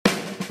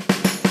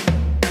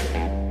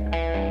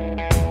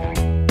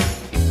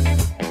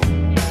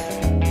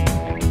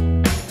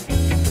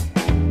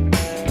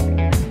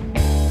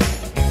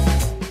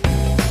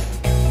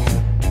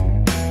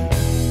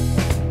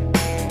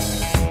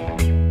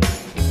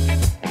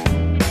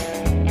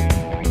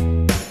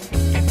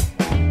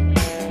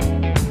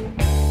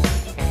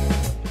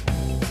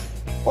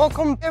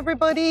Welcome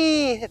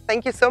everybody!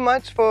 Thank you so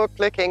much for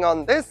clicking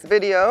on this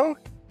video.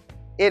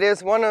 It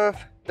is one of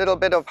little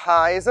bit of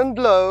highs and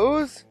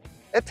lows,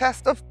 a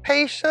test of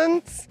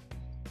patience,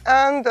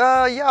 and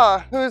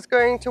yeah, who's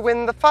going to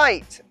win the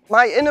fight?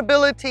 My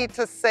inability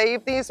to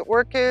save these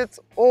orchids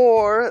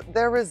or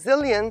their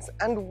resilience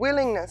and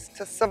willingness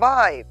to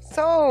survive.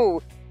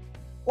 So,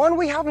 one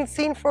we haven't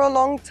seen for a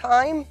long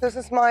time. This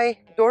is my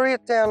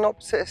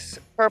Doriatheanopsis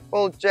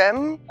purple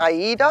gem,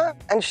 Aida,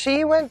 and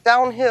she went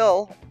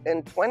downhill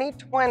in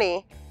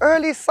 2020,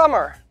 early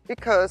summer,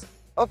 because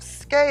of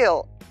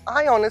scale.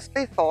 I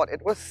honestly thought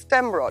it was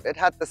stem rot. It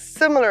had the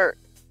similar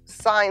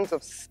signs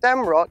of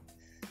stem rot,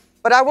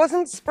 but I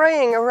wasn't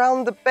spraying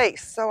around the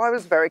base, so I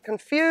was very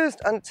confused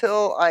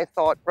until I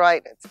thought,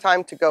 right, it's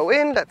time to go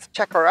in, let's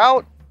check her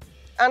out.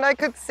 And I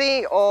could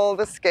see all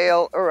the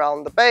scale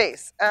around the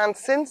base. And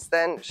since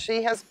then,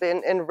 she has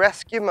been in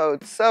rescue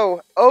mode.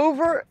 So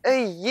over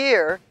a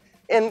year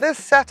in this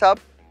setup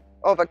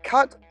of a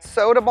cut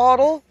soda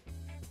bottle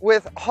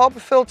with hob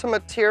filter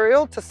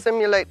material to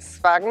simulate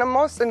sphagnum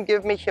moss and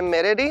give me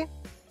humidity.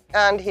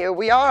 And here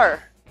we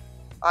are.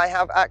 I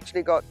have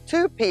actually got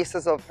two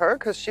pieces of her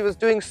because she was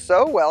doing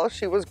so well.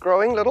 She was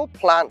growing little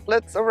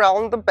plantlets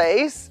around the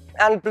base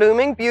and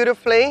blooming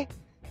beautifully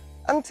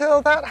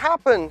until that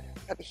happened.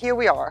 But here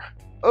we are,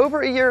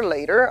 over a year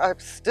later.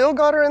 I've still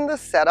got her in the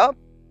setup.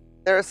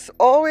 There's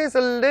always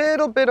a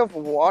little bit of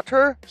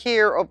water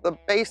here of the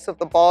base of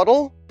the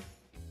bottle,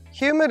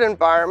 humid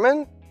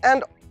environment,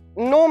 and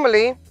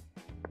normally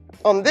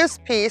on this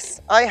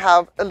piece I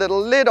have a little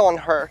lid on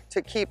her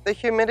to keep the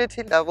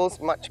humidity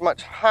levels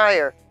much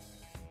higher.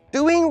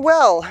 Doing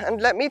well,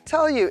 and let me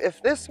tell you,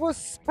 if this was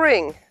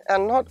spring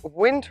and not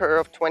winter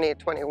of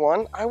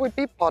 2021, I would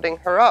be potting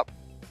her up.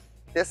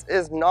 This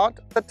is not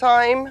the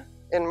time.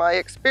 In my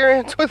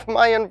experience with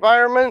my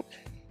environment,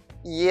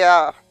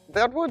 yeah,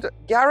 that would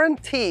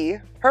guarantee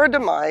her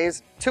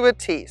demise to a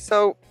T.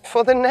 So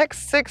for the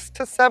next 6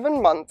 to 7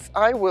 months,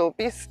 I will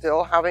be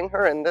still having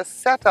her in this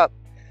setup.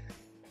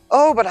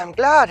 Oh, but I'm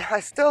glad I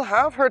still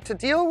have her to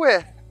deal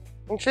with.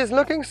 And she's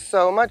looking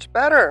so much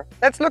better.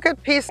 Let's look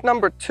at piece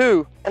number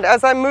 2. And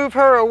as I move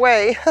her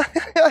away,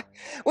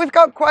 we've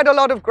got quite a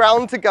lot of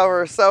ground to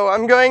cover, so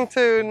I'm going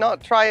to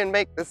not try and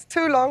make this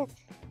too long.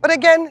 But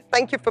again,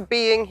 thank you for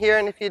being here,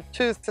 and if you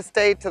choose to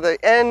stay to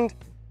the end,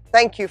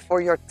 thank you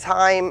for your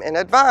time in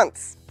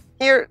advance.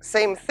 Here,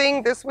 same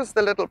thing. This was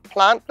the little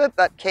plantlet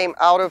that came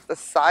out of the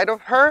side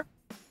of her,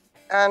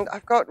 and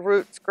I've got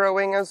roots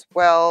growing as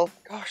well.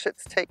 Gosh,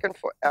 it's taken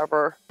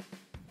forever,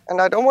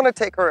 and I don't want to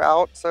take her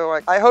out, so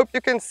I hope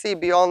you can see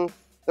beyond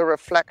the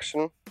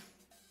reflection.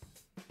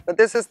 But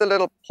this is the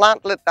little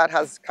plantlet that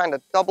has kind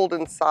of doubled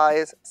in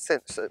size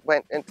since it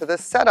went into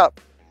this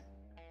setup.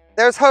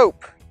 There's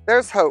hope.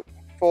 There's hope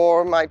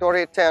for my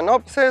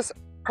Doriatheanopsis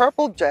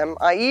purple gem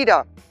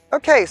Aida.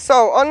 Okay,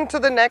 so on to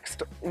the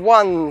next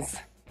ones.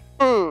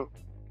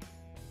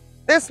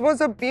 This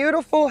was a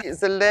beautiful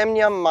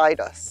Xyllemnia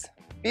midas.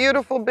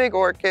 Beautiful big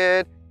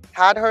orchid.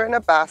 Had her in a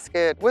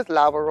basket with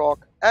lava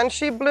rock, and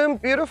she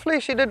bloomed beautifully.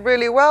 She did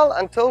really well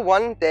until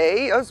one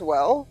day as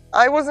well.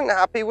 I wasn't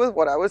happy with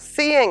what I was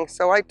seeing,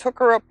 so I took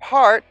her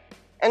apart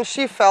and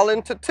she fell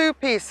into 2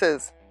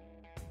 pieces.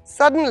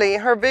 Suddenly,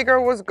 her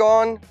vigor was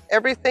gone.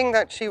 Everything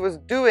that she was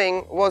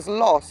doing was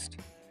lost.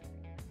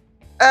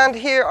 And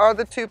here are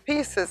the 2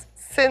 pieces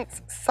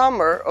since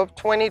summer of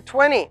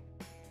 2020.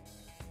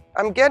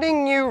 I'm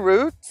getting new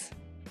roots.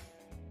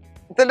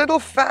 The little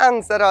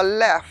fans that are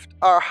left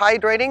are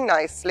hydrating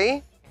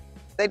nicely.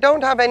 They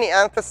don't have any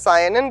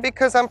anthocyanin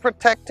because I'm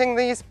protecting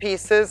these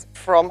pieces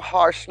from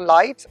harsh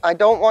light. I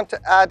don't want to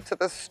add to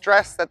the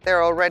stress that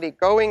they're already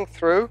going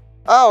through.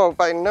 Oh,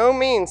 by no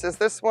means is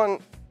this one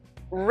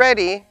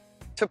ready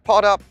to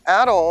pot up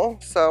at all,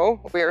 so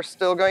we are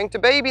still going to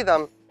baby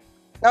them.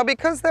 Now,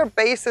 because their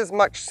base is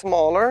much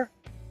smaller,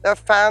 their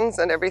fans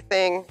and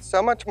everything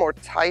so much more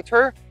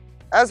tighter,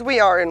 as we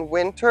are in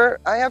winter,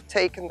 I have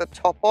taken the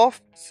top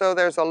off, so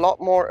there's a lot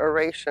more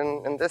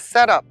aeration in this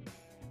setup.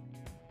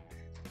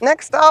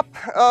 Next up,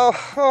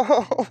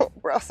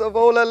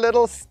 Brassavola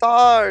little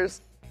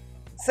stars.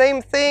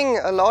 Same thing,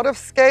 a lot of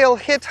scale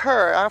hit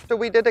her after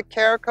we did a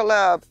care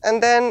collab.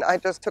 And then I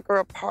just took her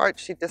apart.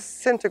 She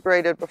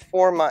disintegrated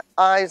before my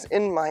eyes,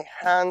 in my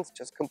hands,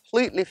 just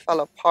completely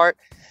fell apart.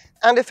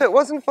 And if it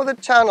wasn't for the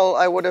channel,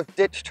 I would have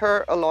ditched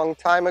her a long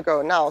time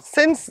ago. Now,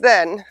 since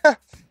then,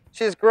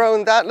 she's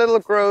grown that little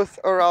growth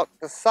around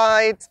the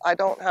sides. I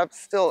don't have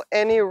still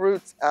any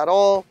roots at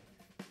all.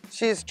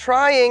 She's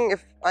trying,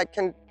 if I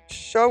can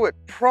show it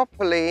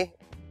properly,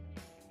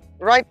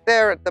 right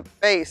there at the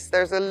base,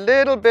 there's a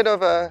little bit of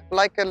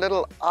like a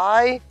little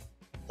eye,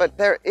 but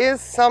there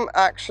is some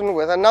action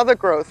with another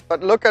growth.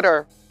 But look at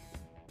her,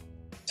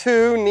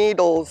 2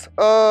 needles.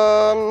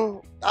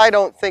 I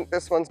don't think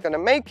this one's gonna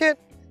make it,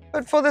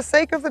 but for the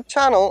sake of the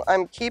channel,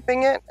 I'm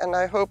keeping it, and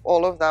I hope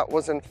all of that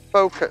was in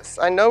focus.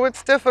 I know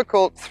it's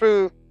difficult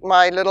through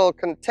my little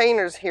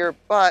containers here,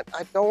 but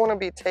I don't want to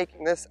be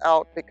taking this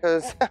out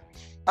because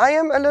I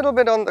am a little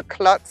bit on the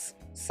klutz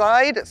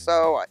outside.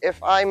 So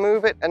if I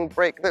move it and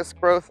break this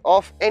growth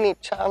off, any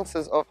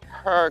chances of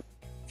her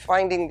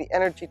finding the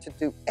energy to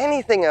do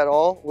anything at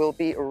all will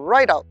be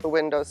right out the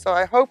window. So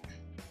I hope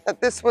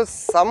that this was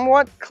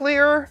somewhat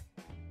clear.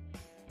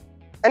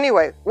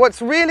 Anyway,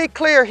 what's really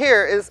clear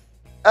here is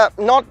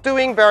not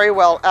doing very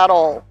well at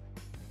all.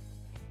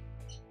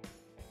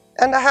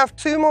 And I have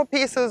two more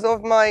pieces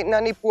of my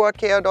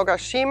Nanipuakea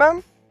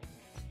Dogashima.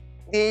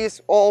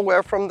 These all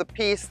were from the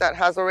piece that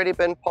has already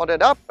been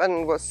potted up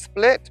and was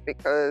split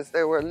because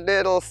there were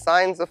little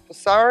signs of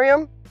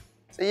fusarium.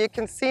 So you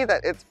can see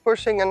that it's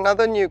pushing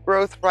another new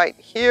growth right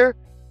here,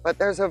 but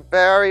there's a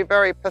very,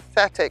 very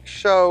pathetic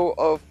show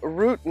of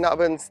root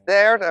nubbins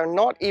there. They're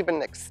not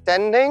even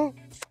extending.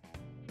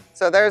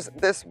 So there's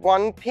this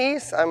one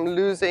piece. I'm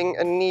losing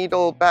a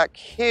needle back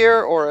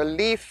here, or a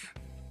leaf.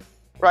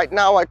 Right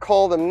now I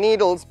call them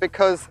needles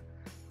because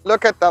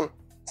look at them,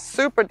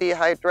 super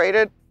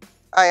dehydrated.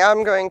 I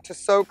am going to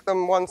soak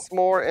them once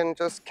more in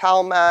just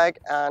CalMag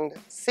and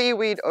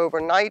seaweed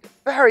overnight.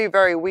 Very,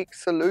 very weak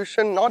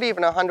solution, not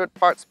even 100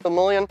 parts per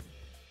million,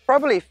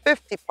 probably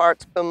 50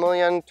 parts per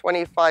million,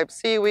 25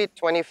 seaweed,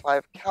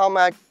 25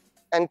 CalMag,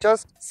 and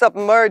just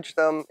submerge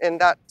them in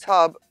that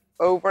tub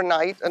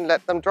overnight and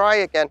let them dry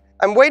again.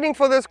 I'm waiting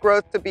for this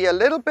growth to be a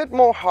little bit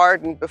more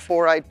hardened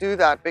before I do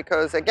that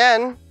because,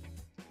 again,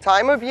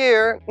 time of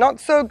year, not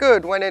so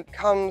good when it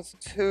comes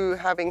to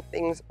having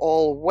things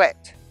all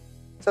wet.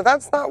 So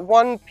that's that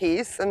one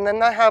piece, and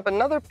then I have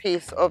another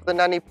piece of the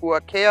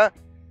Nanipuakea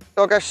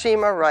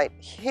Dogashima right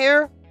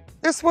here.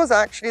 This was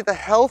actually the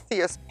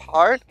healthiest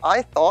part,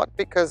 I thought,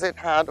 because it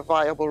had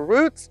viable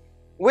roots,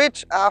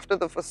 which after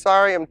the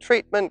fusarium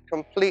treatment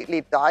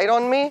completely died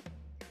on me.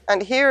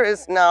 And here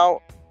is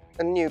now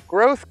a new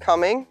growth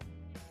coming.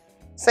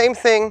 Same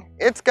thing,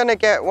 it's gonna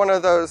get one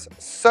of those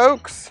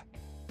soaks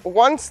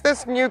once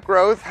this new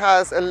growth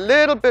has a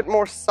little bit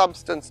more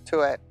substance to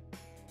it.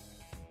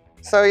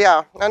 So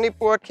yeah,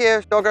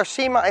 Nanipuakea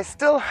Dogashima, I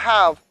still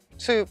have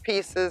two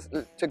pieces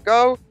to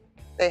go.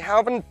 They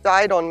haven't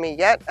died on me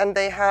yet, and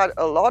they had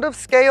a lot of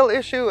scale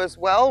issue as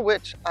well,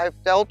 which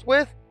I've dealt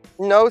with.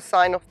 No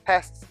sign of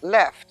pests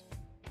left.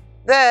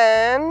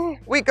 Then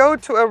we go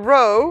to a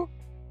row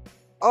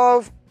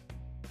of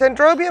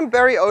Dendrobium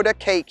Berryoda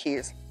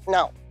keikis.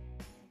 Now,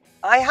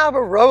 I have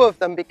a row of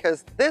them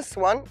because this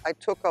one I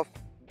took off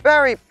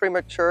very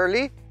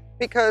prematurely,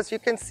 because you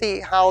can see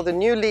how the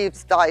new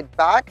leaves died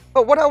back.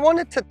 But what I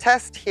wanted to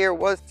test here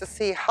was to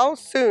see how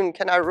soon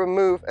can I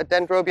remove a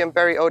Dendrobium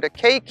Berryoda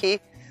keiki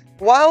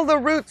while the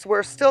roots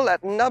were still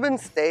at nubbin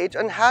stage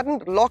and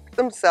hadn't locked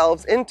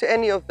themselves into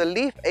any of the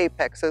leaf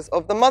apexes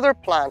of the mother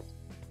plant.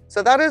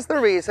 So that is the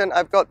reason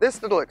I've got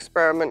this little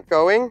experiment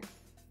going,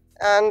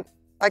 and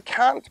I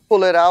can't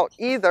pull it out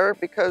either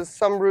because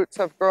some roots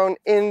have grown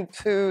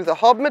into the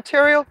hob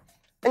material,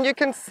 and you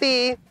can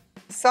see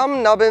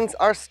some nubbins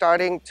are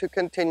starting to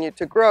continue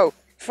to grow.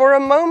 For a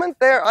moment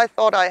there, I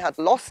thought I had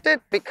lost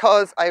it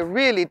because I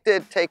really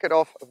did take it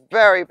off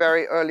very,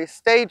 very early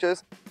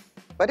stages,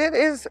 but it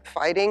is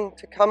fighting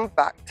to come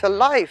back to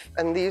life,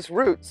 and these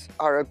roots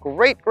are a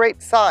great,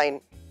 great sign.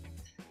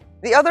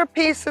 The other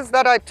pieces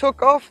that I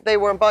took off, they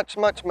were much,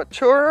 much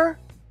maturer,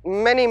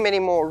 many, many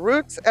more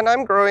roots, and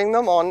I'm growing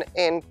them on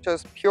in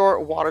just pure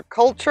water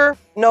culture,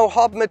 no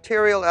hob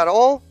material at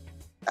all.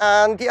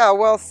 And yeah,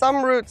 well,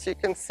 some roots you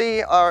can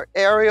see are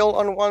aerial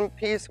on one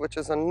piece, which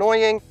is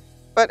annoying,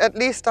 but at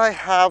least I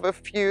have a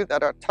few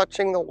that are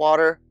touching the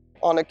water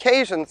on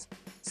occasions.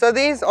 So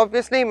these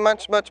obviously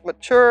much, much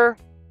mature.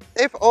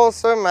 They've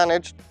also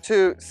managed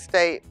to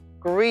stay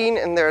green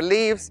in their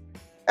leaves.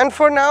 And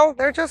for now,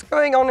 they're just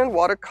going on in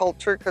water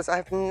culture because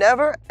I've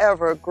never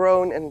ever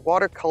grown in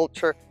water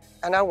culture,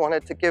 and I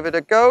wanted to give it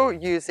a go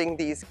using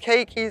these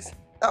keikis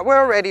that were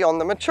already on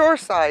the mature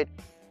side.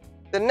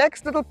 The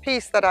next little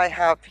piece that I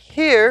have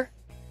here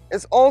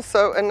is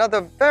also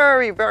another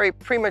very, very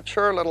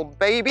premature little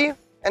baby.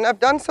 And I've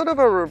done sort of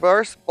a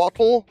reverse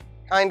bottle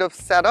kind of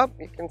setup.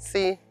 You can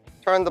see,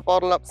 turn the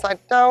bottle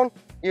upside down,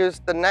 use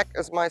the neck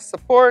as my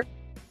support,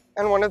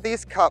 and one of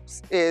these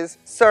cups is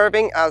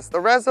serving as the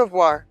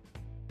reservoir.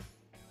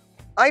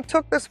 I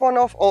took this one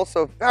off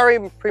also very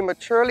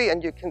prematurely,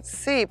 and you can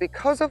see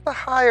because of the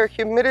higher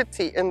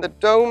humidity in the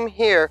dome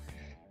here,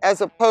 as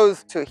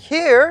opposed to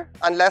here,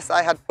 unless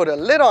I had put a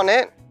lid on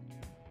it,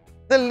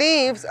 the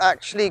leaves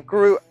actually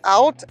grew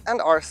out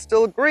and are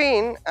still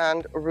green,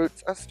 and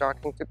roots are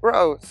starting to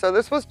grow. So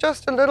this was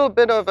just a little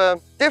bit of a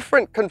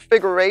different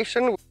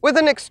configuration with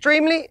an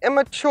extremely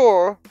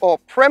immature or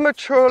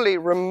prematurely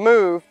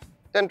removed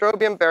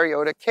Dendrobium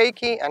Berryoda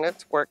keiki, and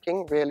it's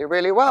working really,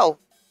 really well.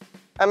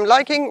 I'm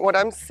liking what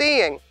I'm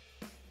seeing.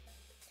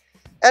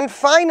 And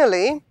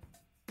finally,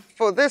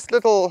 for this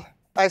little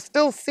I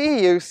Still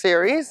See You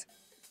series,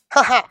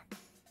 haha,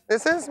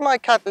 this is my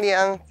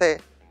Catlianthe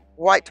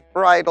White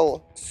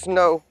Bridal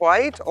Snow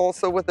White,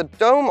 also with a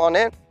dome on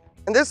it.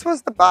 And this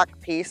was the back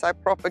piece I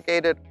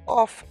propagated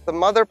off the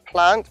mother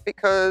plant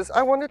because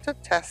I wanted to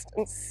test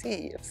and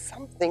see if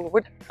something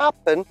would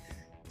happen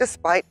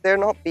despite there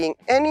not being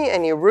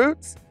any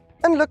roots.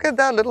 And look at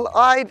that little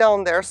eye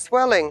down there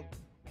swelling.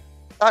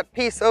 That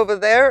piece over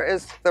there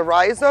is the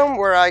rhizome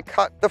where I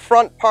cut the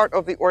front part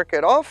of the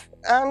orchid off,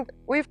 and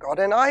we've got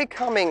an eye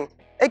coming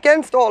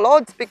against all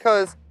odds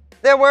because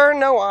there were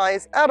no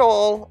eyes at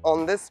all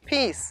on this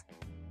piece.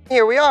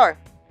 Here we are.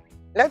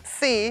 Let's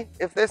see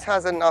if this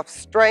has enough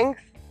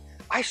strength.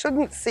 I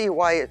shouldn't see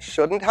why it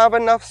shouldn't have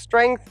enough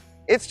strength.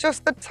 It's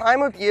just the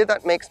time of year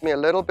that makes me a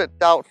little bit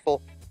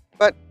doubtful.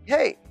 But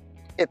hey,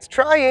 it's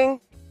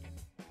trying.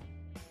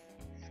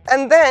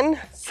 And then,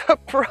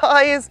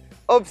 surprise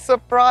of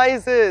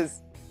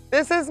surprises.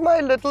 This is my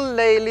little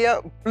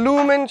Laelia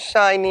Bloomin'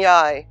 Shiny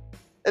Eye.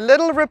 A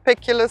little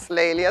Rapiculus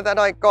Laelia that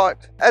I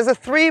got as a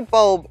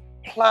 3-bulb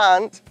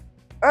plant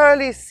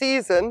early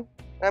season.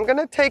 I'm going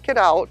to take it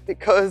out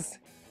because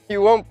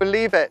you won't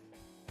believe it.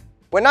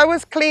 When I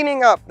was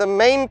cleaning up the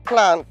main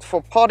plant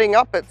for potting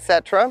up,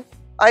 etc.,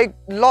 I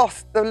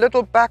lost the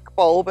little back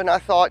bulb and I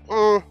thought,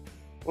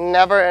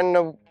 never in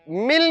a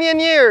million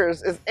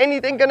years is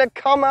anything going to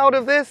come out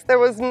of this. There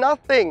was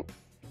nothing.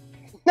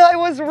 I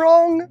was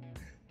wrong.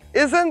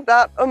 Isn't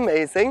that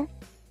amazing?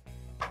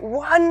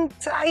 One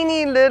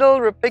tiny little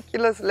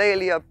Rapiculus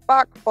Laelia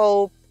back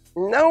bulb,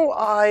 no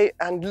eye,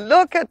 and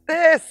look at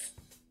this.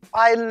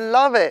 I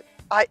love it.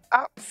 I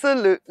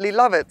absolutely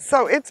love it.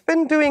 So it's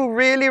been doing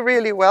really,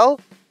 really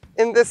well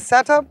in this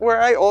setup where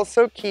I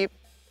also keep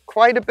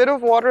quite a bit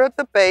of water at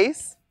the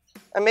base.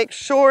 I make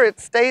sure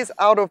it stays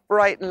out of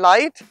bright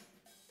light.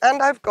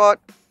 And I've got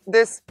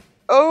this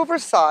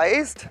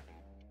oversized,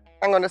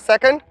 hang on a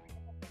second,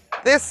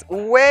 this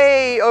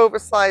way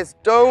oversized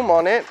dome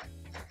on it,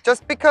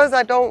 just because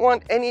I don't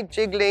want any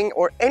jiggling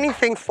or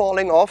anything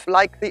falling off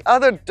like the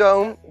other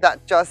dome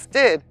that just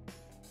did.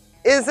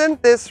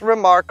 Isn't this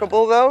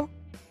remarkable though?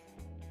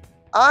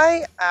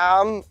 I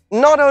am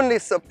not only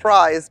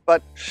surprised,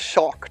 but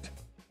shocked.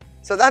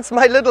 So that's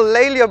my little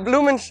Laelia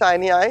Bloomin'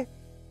 Shiny Eye.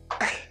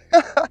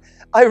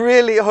 I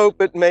really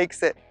hope it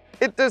makes it.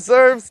 It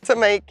deserves to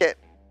make it.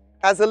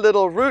 Has a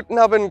little root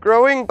nubbin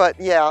growing, but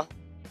yeah,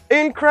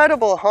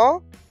 incredible, huh?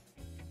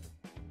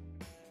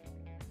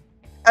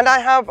 And I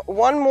have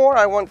one more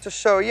I want to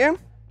show you.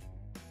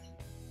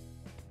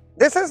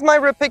 This is my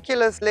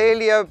Rapiculus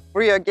Laelia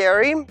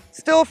Briageri,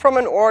 still from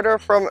an order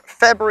from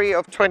February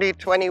of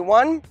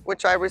 2021,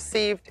 which I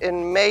received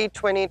in May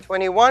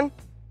 2021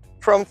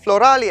 from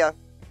Floralia.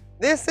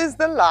 This is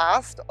the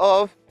last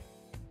of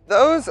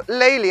those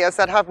Laelias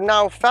that have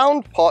now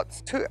found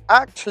pots to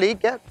actually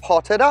get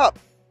potted up.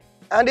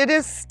 And it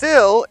is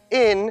still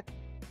in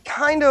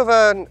kind of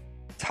a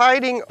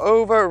tiding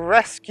over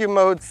rescue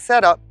mode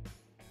setup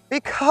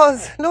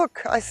because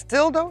look, I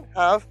still don't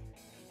have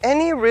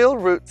any real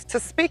roots to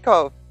speak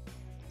of.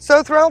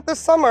 So throughout the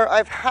summer,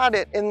 I've had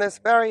it in this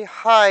very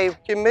high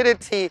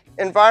humidity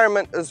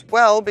environment as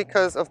well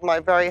because of my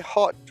very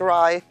hot,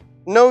 dry,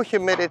 no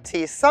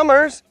humidity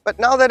summers. But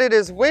now that it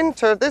is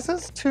winter, this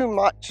is too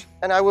much.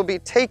 And I will be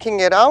taking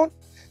it out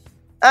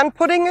and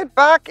putting it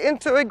back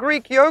into a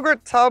Greek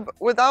yogurt tub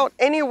without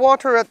any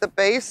water at the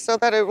base so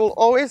that it will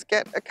always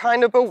get a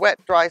kind of a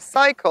wet-dry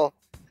cycle.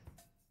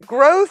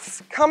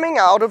 Growths coming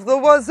out of the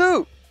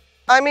wazoo.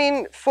 I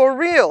mean, for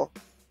real,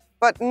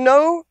 but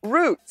no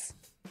roots.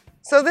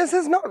 So this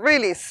is not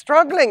really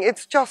struggling,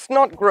 it's just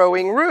not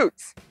growing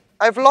roots.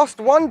 I've lost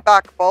one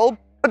back bulb,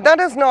 but that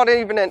is not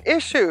even an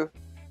issue.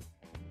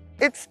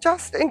 It's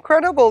just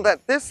incredible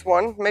that this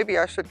one, maybe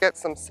I should get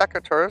some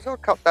secateurs, I'll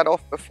cut that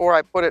off before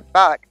I put it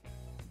back.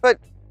 But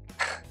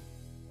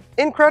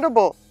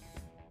incredible.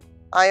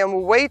 I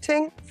am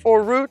waiting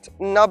for root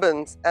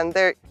nubbins and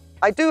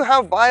I do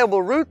have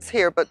viable roots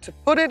here, but to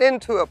put it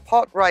into a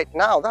pot right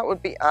now, that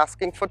would be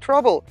asking for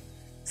trouble.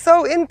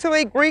 So into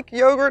a Greek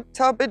yogurt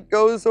tub it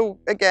goes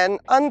again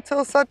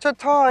until such a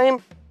time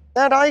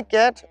that I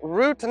get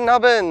root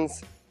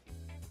nubbins.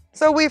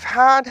 So we've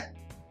had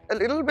a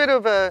little bit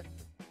of a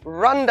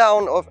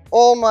rundown of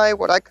all my,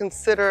 what I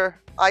consider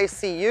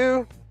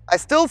ICU. I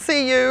still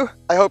see you.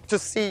 I hope to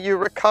see you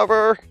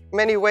recover.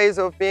 Many ways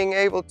of being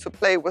able to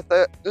play with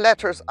the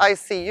letters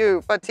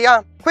ICU. But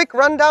yeah, quick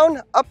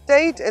rundown,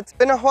 update. It's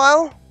been a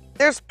while.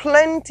 There's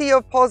plenty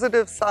of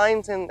positive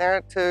signs in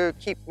there to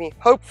keep me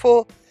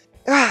hopeful.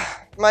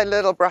 My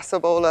little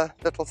Brassivola,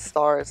 little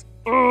stars.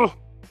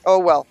 Oh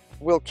well,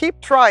 we'll keep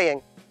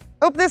trying.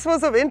 Hope this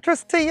was of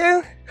interest to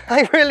you.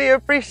 I really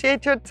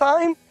appreciate your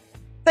time.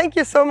 Thank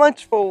you so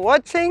much for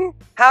watching.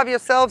 Have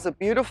yourselves a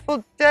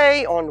beautiful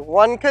day on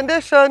one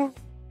condition.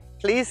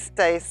 Please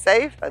stay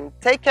safe and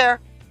take care.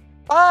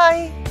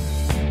 Bye.